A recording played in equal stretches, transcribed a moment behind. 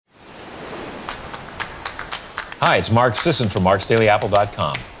Hi, it's Mark Sisson from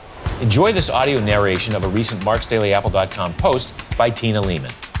marksdailyapple.com. Enjoy this audio narration of a recent marksdailyapple.com post by Tina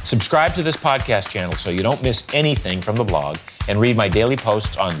Leaman. Subscribe to this podcast channel so you don't miss anything from the blog, and read my daily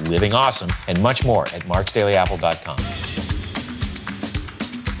posts on living awesome and much more at marksdailyapple.com.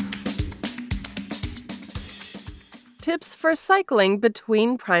 Tips for cycling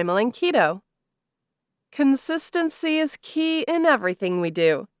between Primal and Keto. Consistency is key in everything we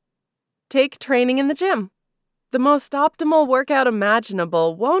do. Take training in the gym. The most optimal workout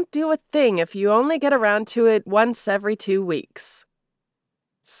imaginable won't do a thing if you only get around to it once every 2 weeks.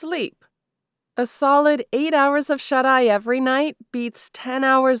 Sleep. A solid 8 hours of shut-eye every night beats 10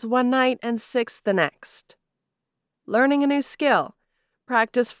 hours one night and 6 the next. Learning a new skill.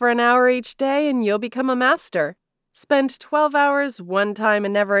 Practice for an hour each day and you'll become a master. Spend 12 hours one time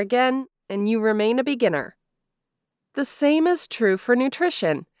and never again, and you remain a beginner. The same is true for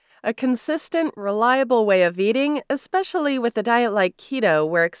nutrition. A consistent, reliable way of eating, especially with a diet like keto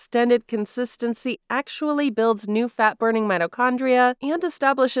where extended consistency actually builds new fat-burning mitochondria and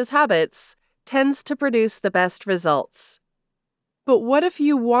establishes habits, tends to produce the best results. But what if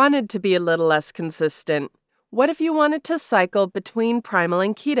you wanted to be a little less consistent? What if you wanted to cycle between Primal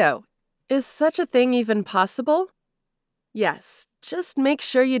and Keto? Is such a thing even possible? Yes, just make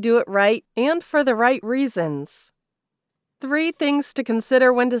sure you do it right and for the right reasons. 3 things to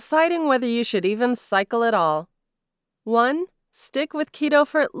consider when deciding whether you should even cycle at all. 1. Stick with keto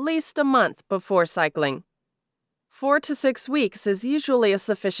for at least a month before cycling. 4 to 6 weeks is usually a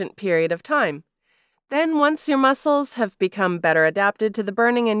sufficient period of time. Then once your muscles have become better adapted to the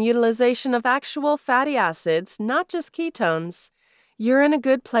burning and utilization of actual fatty acids, not just ketones, you're in a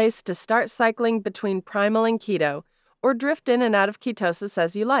good place to start cycling between Primal and Keto, or drift in and out of ketosis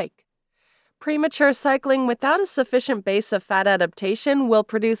as you like. Premature cycling without a sufficient base of fat adaptation will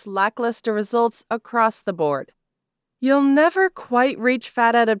produce lackluster results across the board. You'll never quite reach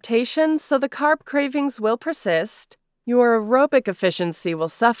fat adaptation, so the carb cravings will persist, your aerobic efficiency will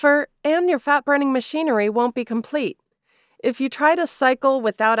suffer, and your fat-burning machinery won't be complete. If you try to cycle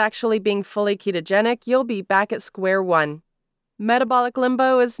without actually being fully ketogenic, you'll be back at square one. Metabolic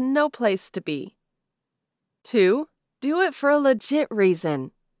limbo is no place to be. 2. Do it for a legit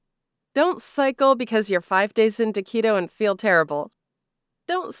reason. Don't cycle because you're 5 days into keto and feel terrible.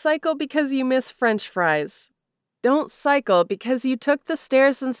 Don't cycle because you miss French fries. Don't cycle because you took the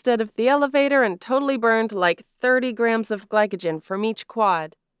stairs instead of the elevator and totally burned like 30 grams of glycogen from each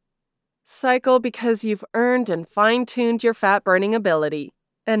quad. Cycle because you've earned and fine-tuned your fat-burning ability,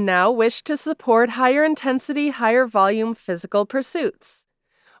 and now wish to support higher intensity, higher volume physical pursuits.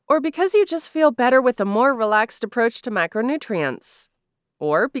 Or because you just feel better with a more relaxed approach to macronutrients.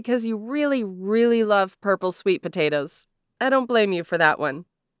 Or because you really, really love purple sweet potatoes. I don't blame you for that one.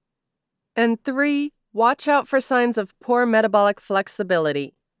 And 3, watch out for signs of poor metabolic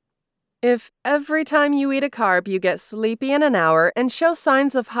flexibility. If every time you eat a carb you get sleepy in an hour and show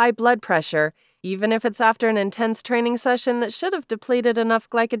signs of high blood pressure, even if it's after an intense training session that should have depleted enough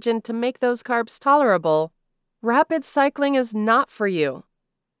glycogen to make those carbs tolerable, rapid cycling is not for you.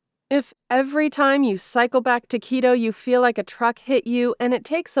 If every time you cycle back to keto you feel like a truck hit you and it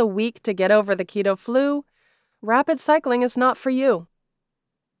takes a week to get over the keto flu, rapid cycling is not for you.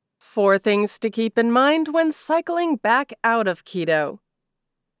 4 things to keep in mind when cycling back out of keto.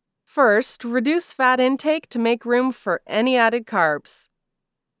 First, reduce fat intake to make room for any added carbs.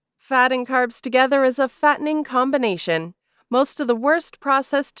 Fat and carbs together is a fattening combination. Most of the worst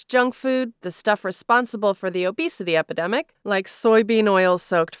processed junk food, the stuff responsible for the obesity epidemic, like soybean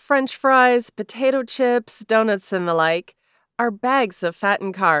oil-soaked French fries, potato chips, donuts, and the like, are bags of fat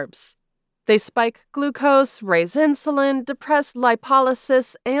and carbs. They spike glucose, raise insulin, depress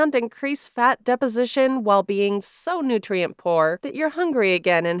lipolysis, and increase fat deposition while being so nutrient-poor that you're hungry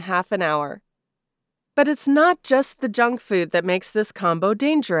again in half an hour. But it's not just the junk food that makes this combo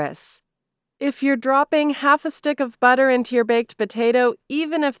dangerous. If you're dropping half a stick of butter into your baked potato,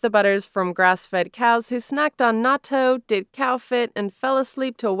 even if the butter's from grass-fed cows who snacked on natto, did cow fit, and fell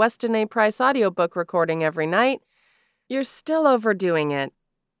asleep to a Weston A. Price audiobook recording every night, you're still overdoing it.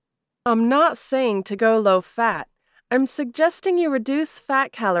 I'm not saying to go low-fat. I'm suggesting you reduce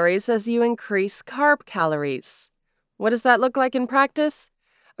fat calories as you increase carb calories. What does that look like in practice?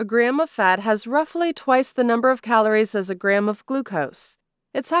 A gram of fat has roughly twice the number of calories as a gram of glucose.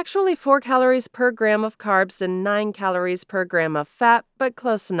 It's actually 4 calories per gram of carbs and 9 calories per gram of fat, but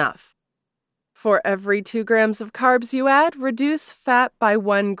close enough. For every 2 grams of carbs you add, reduce fat by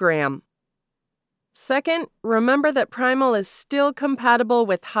 1 gram. Second, remember that Primal is still compatible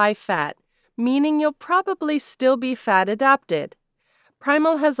with high fat, meaning you'll probably still be fat adapted.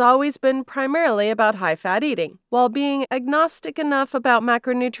 Primal has always been primarily about high-fat eating, while being agnostic enough about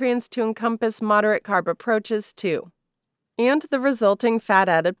macronutrients to encompass moderate carb approaches too. And the resulting fat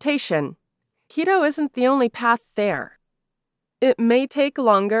adaptation. Keto isn't the only path there. It may take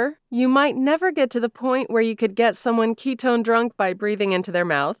longer. You might never get to the point where you could get someone ketone drunk by breathing into their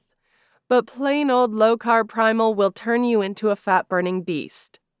mouth, but plain old low-carb primal will turn you into a fat-burning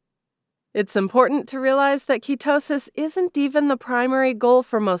beast. It's important to realize that ketosis isn't even the primary goal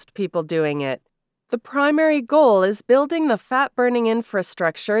for most people doing it. The primary goal is building the fat-burning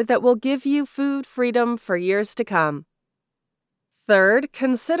infrastructure that will give you food freedom for years to come. Third,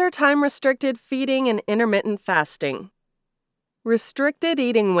 consider time-restricted feeding and intermittent fasting. Restricted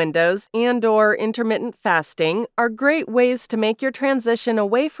eating windows and/or intermittent fasting are great ways to make your transition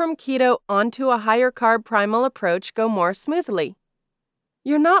away from keto onto a higher carb primal approach go more smoothly.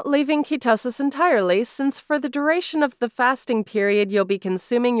 You're not leaving ketosis entirely, since for the duration of the fasting period you'll be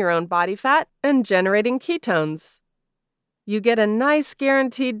consuming your own body fat and generating ketones. You get a nice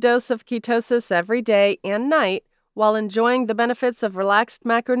guaranteed dose of ketosis every day and night while enjoying the benefits of relaxed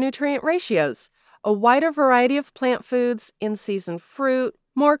macronutrient ratios, a wider variety of plant foods, in-season fruit,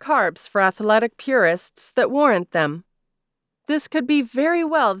 more carbs for athletic purists that warrant them. This could be very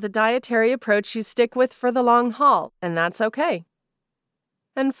well the dietary approach you stick with for the long haul, and that's okay.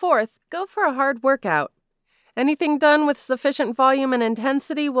 And fourth, go for a hard workout. Anything done with sufficient volume and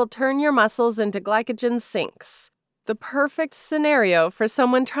intensity will turn your muscles into glycogen sinks. The perfect scenario for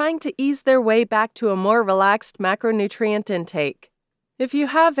someone trying to ease their way back to a more relaxed macronutrient intake. If you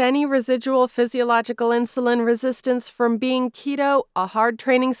have any residual physiological insulin resistance from being keto, a hard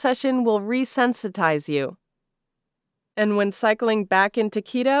training session will resensitize you. And when cycling back into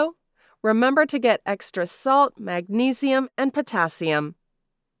keto, remember to get extra salt, magnesium, and potassium.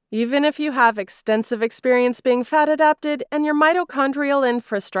 Even if you have extensive experience being fat adapted and your mitochondrial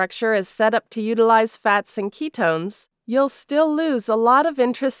infrastructure is set up to utilize fats and ketones, you'll still lose a lot of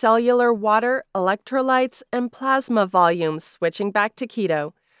intracellular water, electrolytes, and plasma volumes switching back to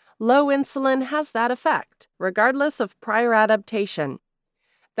keto. Low insulin has that effect, regardless of prior adaptation.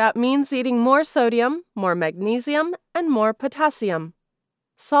 That means eating more sodium, more magnesium, and more potassium.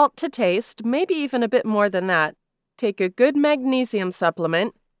 Salt to taste, maybe even a bit more than that. Take a good magnesium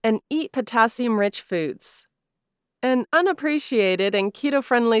supplement and eat potassium-rich foods. An unappreciated and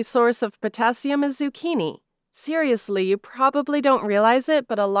keto-friendly source of potassium is zucchini. Seriously, you probably don't realize it,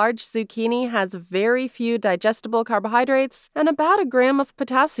 but a large zucchini has very few digestible carbohydrates and about 1 gram of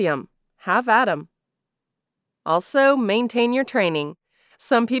potassium. Have at 'em. Also, maintain your training.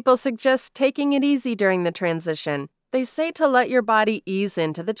 Some people suggest taking it easy during the transition. They say to let your body ease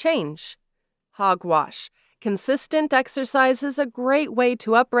into the change. Hogwash. Consistent exercise is a great way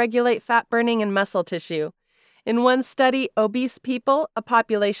to upregulate fat burning and muscle tissue. In one study, obese people, a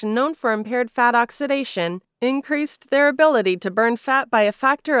population known for impaired fat oxidation, increased their ability to burn fat by a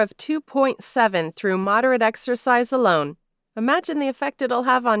factor of 2.7 through moderate exercise alone. Imagine the effect it'll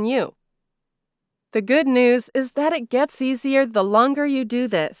have on you. The good news is that it gets easier the longer you do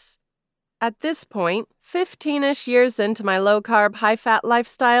this. At this point, 15-ish years into my low-carb, high-fat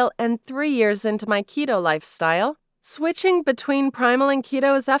lifestyle and 3 years into my keto lifestyle, switching between primal and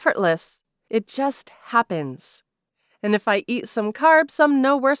keto is effortless. It just happens. And if I eat some carbs, I'm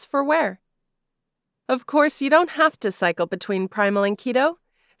no worse for wear. Of course, you don't have to cycle between primal and keto.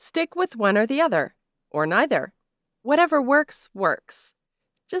 Stick with one or the other, or neither. Whatever works, works.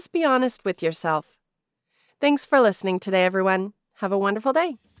 Just be honest with yourself. Thanks for listening today, everyone. Have a wonderful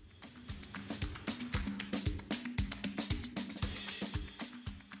day.